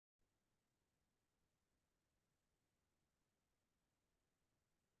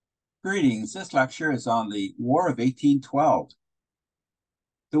Greetings. This lecture is on the War of 1812.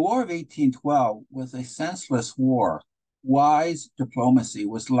 The War of 1812 was a senseless war. Wise diplomacy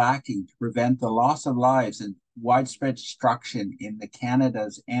was lacking to prevent the loss of lives and widespread destruction in the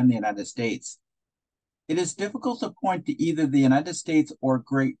Canadas and the United States. It is difficult to point to either the United States or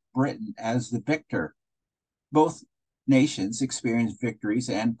Great Britain as the victor. Both nations experienced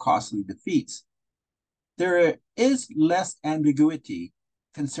victories and costly defeats. There is less ambiguity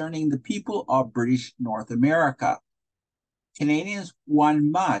concerning the people of British North America. Canadians won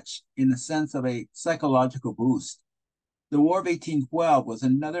much in the sense of a psychological boost. The War of 1812 was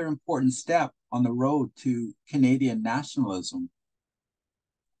another important step on the road to Canadian nationalism.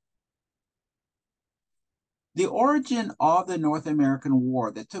 The origin of the North American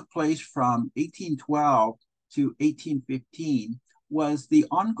War that took place from 1812 to 1815 was the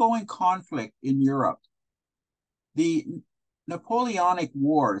ongoing conflict in Europe. The Napoleonic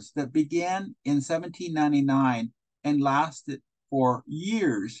Wars that began in 1799 and lasted for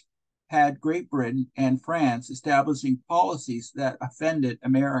years had Great Britain and France establishing policies that offended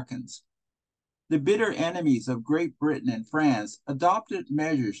Americans. The bitter enemies of Great Britain and France adopted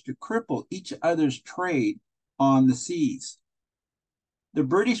measures to cripple each other's trade on the seas. The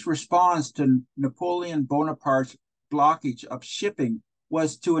British response to Napoleon Bonaparte's blockage of shipping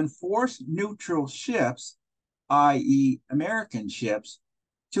was to enforce neutral ships, i.e., American ships,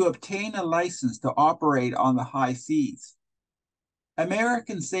 to obtain a license to operate on the high seas.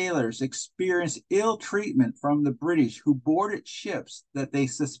 American sailors experienced ill treatment from the British who boarded ships that they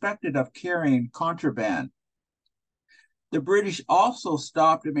suspected of carrying contraband. The British also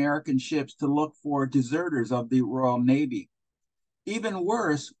stopped American ships to look for deserters of the Royal Navy. Even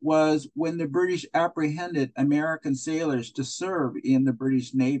worse was when the British apprehended American sailors to serve in the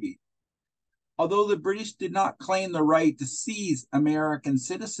British Navy. Although the British did not claim the right to seize American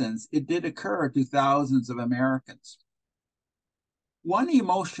citizens, it did occur to thousands of Americans. One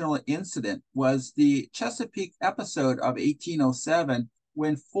emotional incident was the Chesapeake episode of 1807,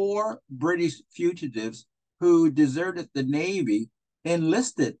 when 4 British fugitives who deserted the Navy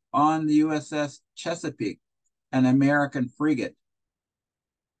enlisted on the USS Chesapeake, an American frigate.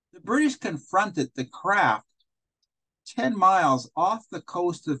 The British confronted the craft 10 miles off the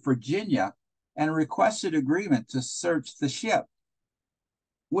coast of Virginia and requested agreement to search the ship.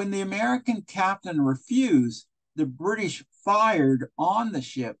 When the American captain refused, the British fired on the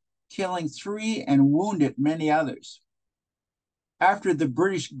ship, killing 3 and wounded many others. After the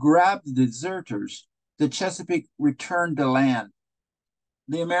British grabbed the deserters, the Chesapeake returned to land.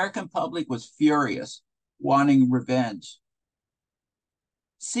 The American public was furious, wanting revenge.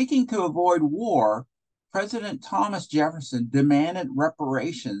 Seeking to avoid war, President Thomas Jefferson demanded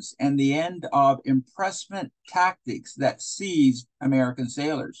reparations and the end of impressment tactics that seized American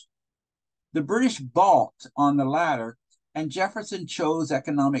sailors. The British balked on the latter, and Jefferson chose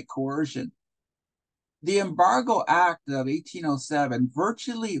economic coercion. The Embargo Act of 1807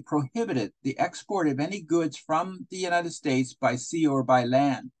 virtually prohibited the export of any goods from the United States by sea or by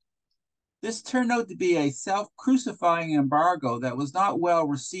land. This turned out to be a self-crucifying embargo that was not well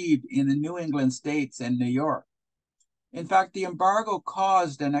received in the New England states and New York. In fact, the embargo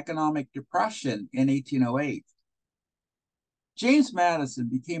caused an economic depression in 1808. James Madison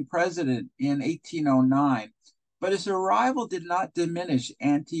became president in 1809, but his arrival did not diminish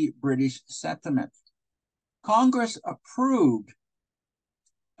anti-British sentiment. Congress approved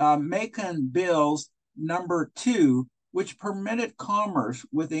Macon Bills number 2, which permitted commerce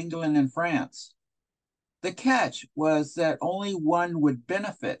with England and France. The catch was that only one would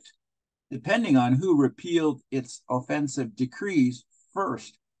benefit, depending on who repealed its offensive decrees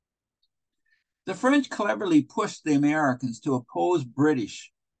first. The French cleverly pushed the Americans to oppose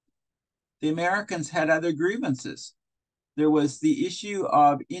British. The Americans had other grievances. There was the issue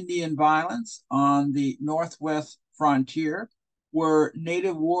of Indian violence on the northwest frontier, where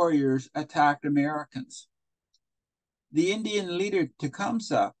native warriors attacked Americans. The Indian leader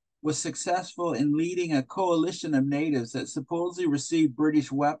Tecumseh was successful in leading a coalition of natives that supposedly received British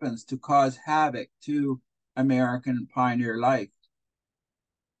weapons to cause havoc to American pioneer life.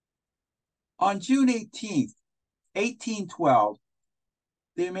 On June 18th, 1812,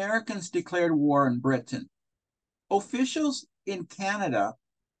 the Americans declared war on Britain. Officials in Canada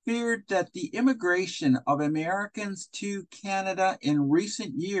feared that the immigration of Americans to Canada in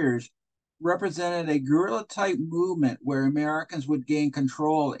recent years represented a guerrilla-type movement where Americans would gain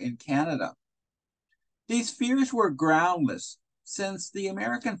control in Canada. These fears were groundless, since the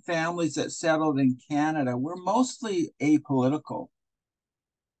American families that settled in Canada were mostly apolitical.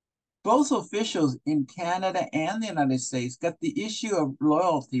 Both officials in Canada and the United States got the issue of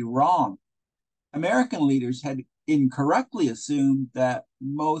loyalty wrong. American leaders had incorrectly assumed that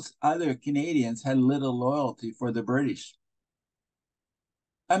most other Canadians had little loyalty for the British.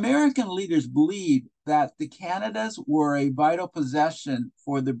 American leaders believed that the Canadas were a vital possession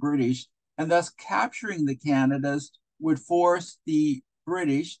for the British, and thus capturing the Canadas would force the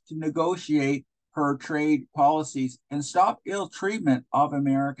British to negotiate her trade policies and stop ill treatment of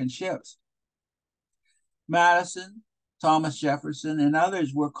American ships. Madison, Thomas Jefferson, and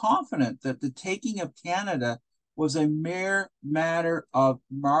others were confident that the taking of Canada was a mere matter of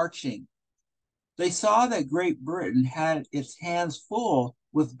marching. They saw that Great Britain had its hands full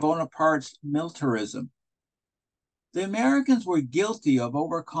with Bonaparte's militarism. The Americans were guilty of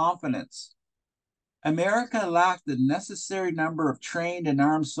overconfidence. America lacked the necessary number of trained and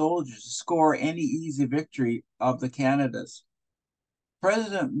armed soldiers to score any easy victory of the Canadas.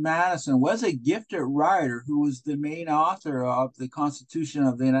 President Madison was a gifted writer who was the main author of the Constitution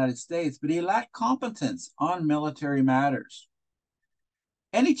of the United States, but he lacked competence on military matters.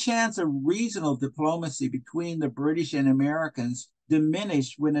 Any chance of reasonable diplomacy between the British and Americans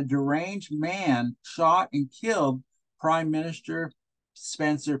diminished when a deranged man shot and killed Prime Minister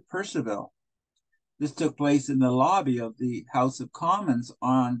Spencer Perceval. This took place in the lobby of the House of Commons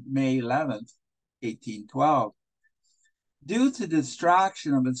on May 11th, 1812. Due to the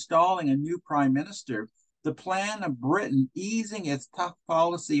distraction of installing a new prime minister, the plan of Britain easing its tough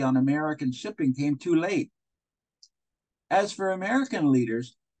policy on American shipping came too late. As for American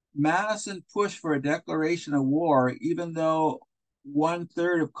leaders, Madison pushed for a declaration of war, even though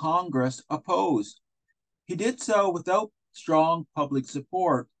 1/3 of Congress opposed. He did so without strong public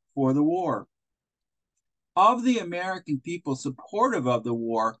support for the war. Of the American people supportive of the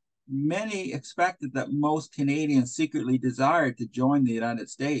war, many expected that most Canadians secretly desired to join the United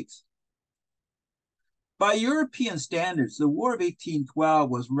States. By European standards, the War of 1812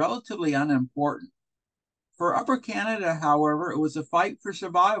 was relatively unimportant. For Upper Canada, however, it was a fight for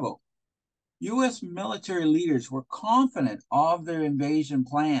survival. U.S. military leaders were confident of their invasion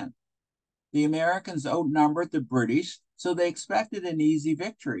plan. The Americans outnumbered the British, so they expected an easy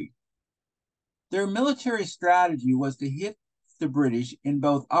victory. Their military strategy was to hit the British in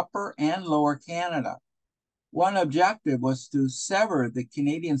both Upper and Lower Canada. One objective was to sever the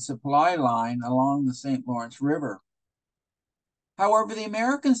Canadian supply line along the St. Lawrence River. However, the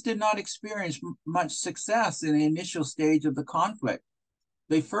Americans did not experience much success in the initial stage of the conflict.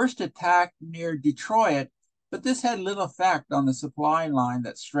 They first attacked near Detroit, but this had little effect on the supply line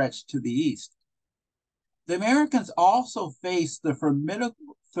that stretched to the east. The Americans also faced the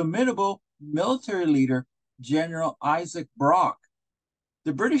formidable military leader, General Isaac Brock.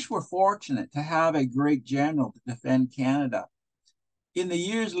 The British were fortunate to have a great general to defend Canada. In the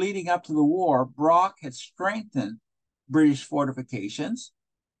years leading up to the war, Brock had strengthened British fortifications,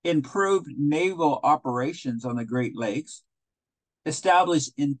 improved naval operations on the Great Lakes,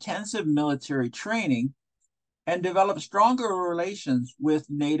 established intensive military training, and developed stronger relations with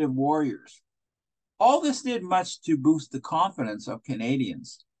native warriors. All this did much to boost the confidence of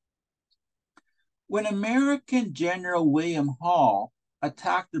Canadians. When American General William Hall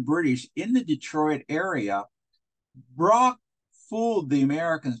attacked the British in the Detroit area, Brock fooled the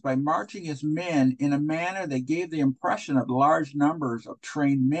Americans by marching his men in a manner that gave the impression of large numbers of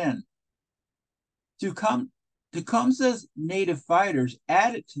trained men. Tecumseh's native fighters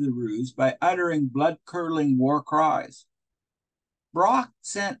added to the ruse by uttering blood-curdling war cries. Brock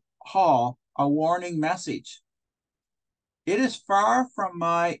sent Hall a warning message. It is far from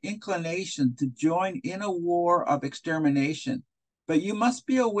my inclination to join in a war of extermination, but you must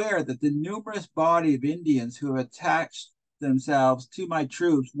be aware that the numerous body of Indians who have attached themselves to my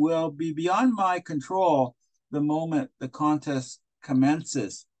troops will be beyond my control the moment the contest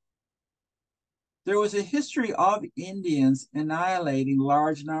commences. There was a history of Indians annihilating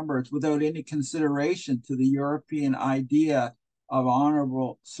large numbers without any consideration to the European idea of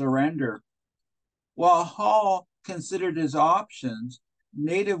honorable surrender. While Hall considered his options,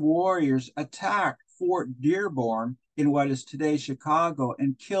 native warriors attacked Fort Dearborn in what is today Chicago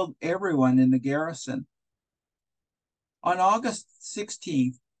and killed everyone in the garrison. On August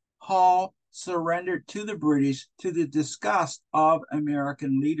 16th, Hall surrendered to the British to the disgust of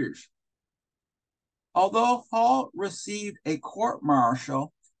American leaders. Although Hall received a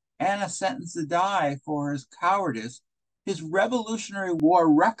court-martial and a sentence to die for his cowardice, his Revolutionary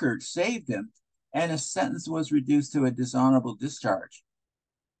War record saved him, and his sentence was reduced to a dishonorable discharge.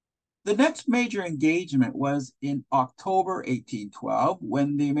 The next major engagement was in October 1812,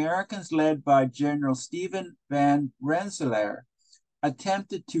 when the Americans, led by General Stephen Van Rensselaer,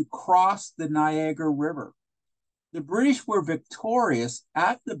 attempted to cross the Niagara River. The British were victorious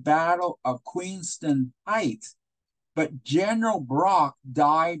at the Battle of Queenston Heights, but General Brock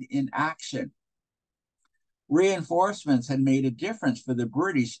died in action. Reinforcements had made a difference for the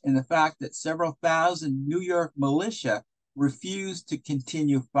British in the fact that several thousand New York militia refused to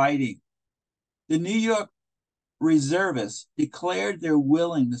continue fighting. The New York reservists declared their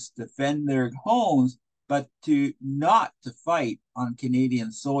willingness to defend their homes, but not to fight on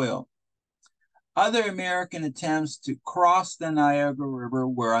Canadian soil. Other American attempts to cross the Niagara River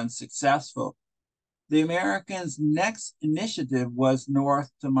were unsuccessful. The Americans' next initiative was north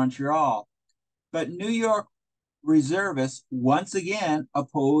to Montreal, but New York reservists once again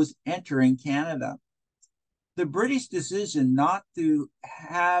opposed entering Canada. The British decision not to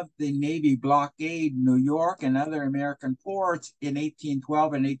have the Navy blockade New York and other American ports in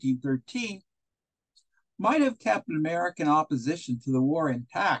 1812 and 1813 might have kept American opposition to the war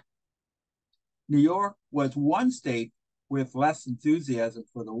intact. New York was one state with less enthusiasm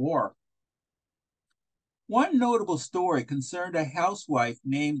for the war. One notable story concerned a housewife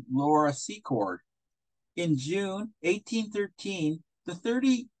named Laura Secord. In June 1813, the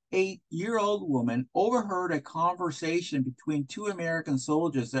 38-year-old woman overheard a conversation between two American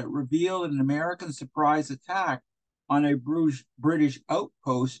soldiers that revealed an American surprise attack on a British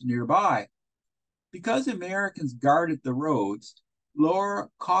outpost nearby. Because Americans guarded the roads, Laura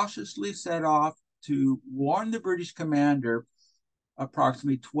cautiously set off to warn the British commander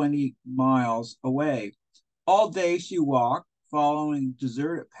approximately 20 miles away. All day she walked, following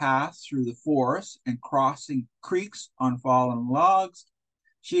deserted paths through the forest and crossing creeks on fallen logs.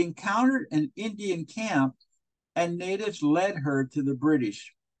 She encountered an Indian camp, and natives led her to the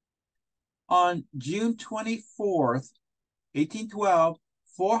British. On June 24th, 1812,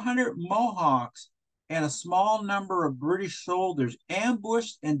 400 Mohawks and a small number of British soldiers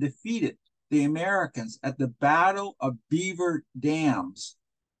ambushed and defeated the Americans at the Battle of Beaver Dams.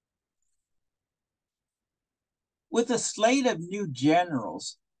 With a slate of new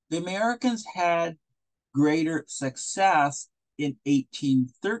generals, the Americans had greater success in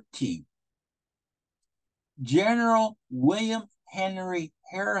 1813. General William Henry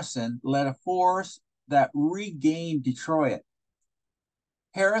Harrison led a force that regained Detroit.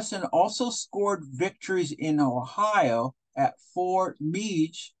 Harrison also scored victories in Ohio at Fort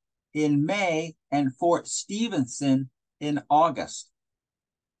Meade in May and Fort Stephenson in August.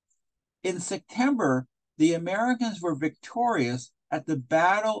 In September, the Americans were victorious at the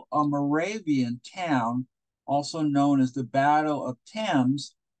Battle of Moravian Town, also known as the Battle of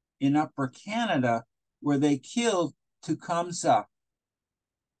Thames, in Upper Canada, where they killed Tecumseh.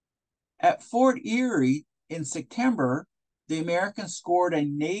 At Fort Erie in September, the Americans scored a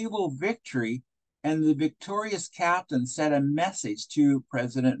naval victory, and the victorious captain sent a message to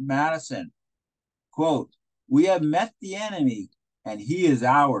President Madison, quote, "We have met the enemy, and he is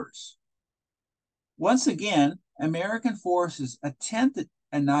ours." Once again, American forces attempted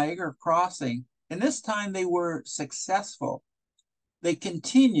a Niagara crossing, and this time they were successful. They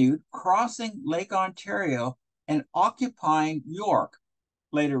continued crossing Lake Ontario and occupying York,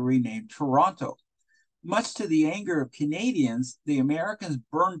 later renamed Toronto. Much to the anger of Canadians, the Americans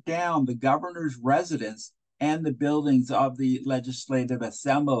burned down the governor's residence and the buildings of the Legislative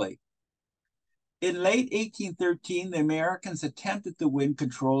Assembly. In late 1813, the Americans attempted to win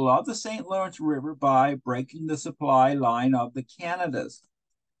control of the St. Lawrence River by breaking the supply line of the Canadas.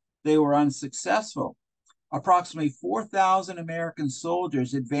 They were unsuccessful. Approximately 4,000 American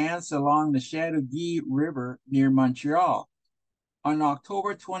soldiers advanced along the Chateauguay River near Montreal. On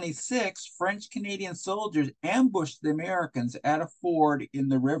October 26, French-Canadian soldiers ambushed the Americans at a ford in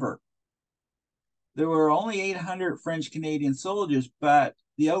the river. There were only 800 French-Canadian soldiers, but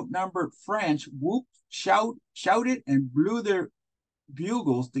the outnumbered French shouted, and blew their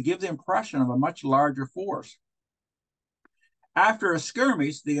bugles to give the impression of a much larger force. After a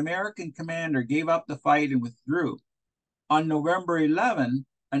skirmish, the American commander gave up the fight and withdrew. On November 11,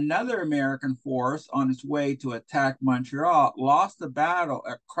 another American force on its way to attack Montreal lost the battle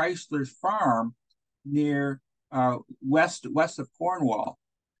at Chrysler's Farm near west of Cornwall.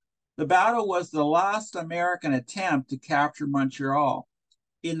 The battle was the last American attempt to capture Montreal.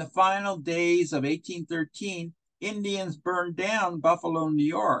 In the final days of 1813, Indians burned down Buffalo, New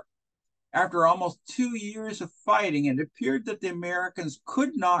York. After almost 2 years of fighting, it appeared that the Americans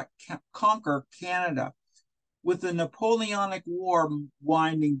could not conquer Canada. With the Napoleonic War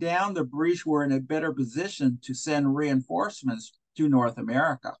winding down, the British were in a better position to send reinforcements to North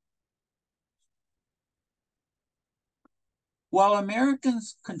America. While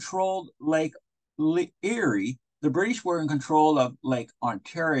Americans controlled Lake Erie, The British were in control of Lake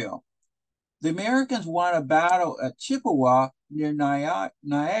Ontario. The Americans won a battle at Chippewa near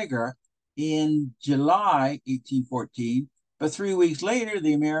Niagara in July 1814, but 3 weeks later,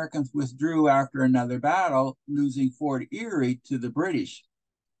 the Americans withdrew after another battle, losing Fort Erie to the British.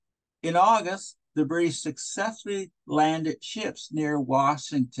 In August, the British successfully landed ships near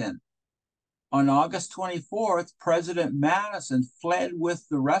Washington. On August 24th, President Madison fled with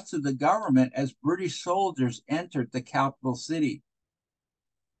the rest of the government as British soldiers entered the capital city.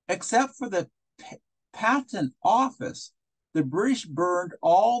 Except for the Patent Office, the British burned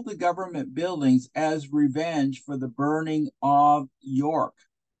all the government buildings as revenge for the burning of York.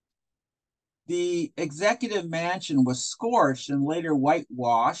 The executive mansion was scorched and later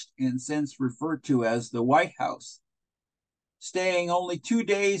whitewashed and since referred to as the White House. Staying only 2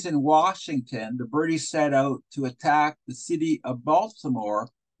 days in Washington, the British set out to attack the city of Baltimore,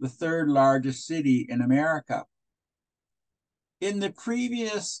 the third largest city in America. In the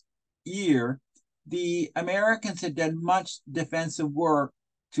previous year, the Americans had done much defensive work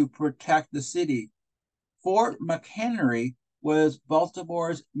to protect the city. Fort McHenry was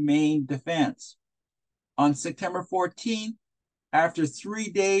Baltimore's main defense. On September 14th, after 3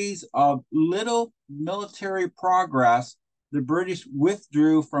 days of little military progress, the British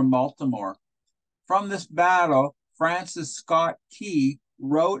withdrew from Baltimore. From this battle, Francis Scott Key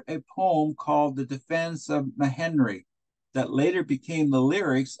wrote a poem called The Defense of McHenry that later became the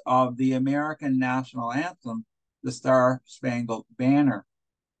lyrics of the American national anthem, the Star-Spangled Banner.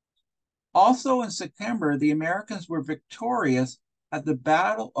 Also in September, the Americans were victorious at the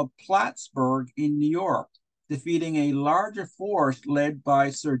Battle of Plattsburgh in New York, defeating a larger force led by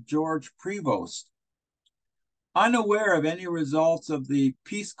Sir George Prevost. Unaware of any results of the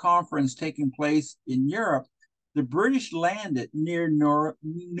peace conference taking place in Europe, the British landed near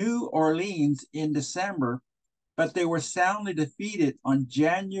New Orleans in December, but they were soundly defeated on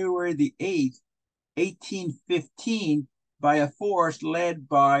January the 8th, 1815, by a force led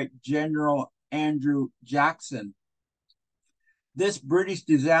by General Andrew Jackson. This British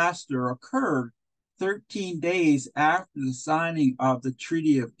disaster occurred 13 days after the signing of the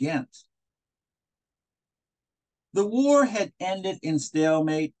Treaty of Ghent. The war had ended in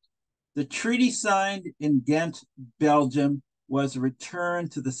stalemate. The treaty signed in Ghent, Belgium, was a return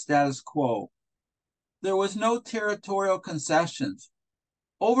to the status quo. There was no territorial concessions.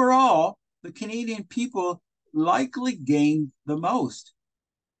 Overall, the Canadian people likely gained the most.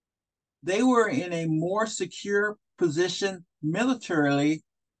 They were in a more secure position militarily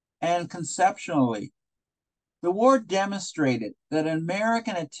and conceptually. The war demonstrated that an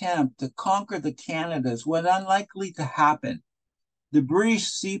American attempt to conquer the Canadas was unlikely to happen. The British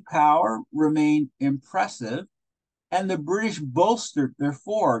sea power remained impressive, and the British bolstered their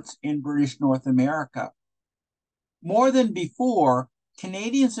forts in British North America. More than before,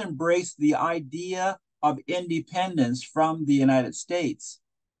 Canadians embraced the idea of independence from the United States.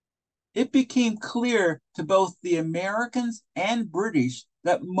 It became clear to both the Americans and British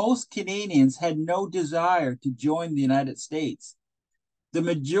that most Canadians had no desire to join the United States. The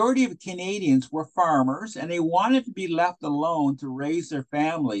majority of Canadians were farmers and they wanted to be left alone to raise their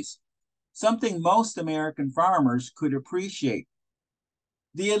families, something most American farmers could appreciate.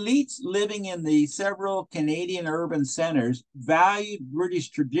 The elites living in the several Canadian urban centers valued British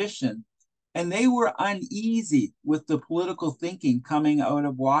tradition, and they were uneasy with the political thinking coming out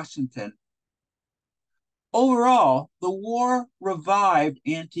of Washington. Overall, the war revived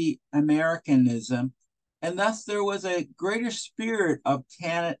anti-Americanism, and thus there was a greater spirit of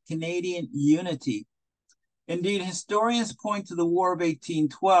Canadian unity. Indeed, historians point to the War of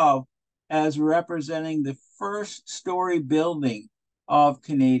 1812 as representing the first story building of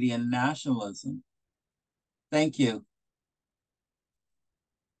Canadian nationalism. Thank you.